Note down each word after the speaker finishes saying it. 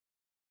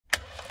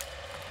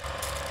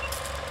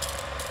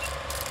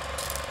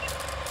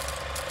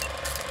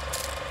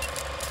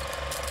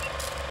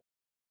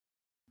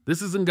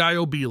This is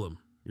Ngaio Bealum.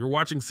 You're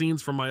watching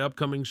scenes from my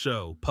upcoming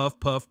show, Puff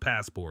Puff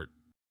Passport.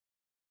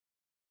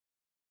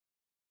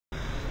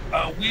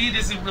 Weed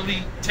isn't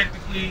really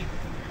technically,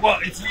 well,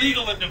 it's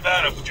legal in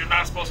Nevada, but you're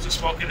not supposed to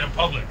smoke it in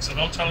public. So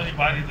don't tell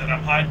anybody that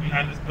I'm hiding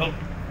behind this building.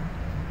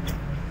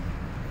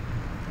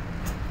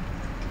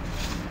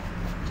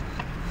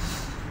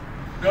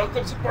 Now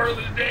comes the part of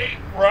the day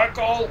where I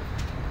call,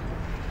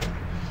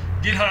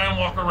 get high and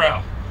walk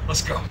around.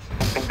 Let's go.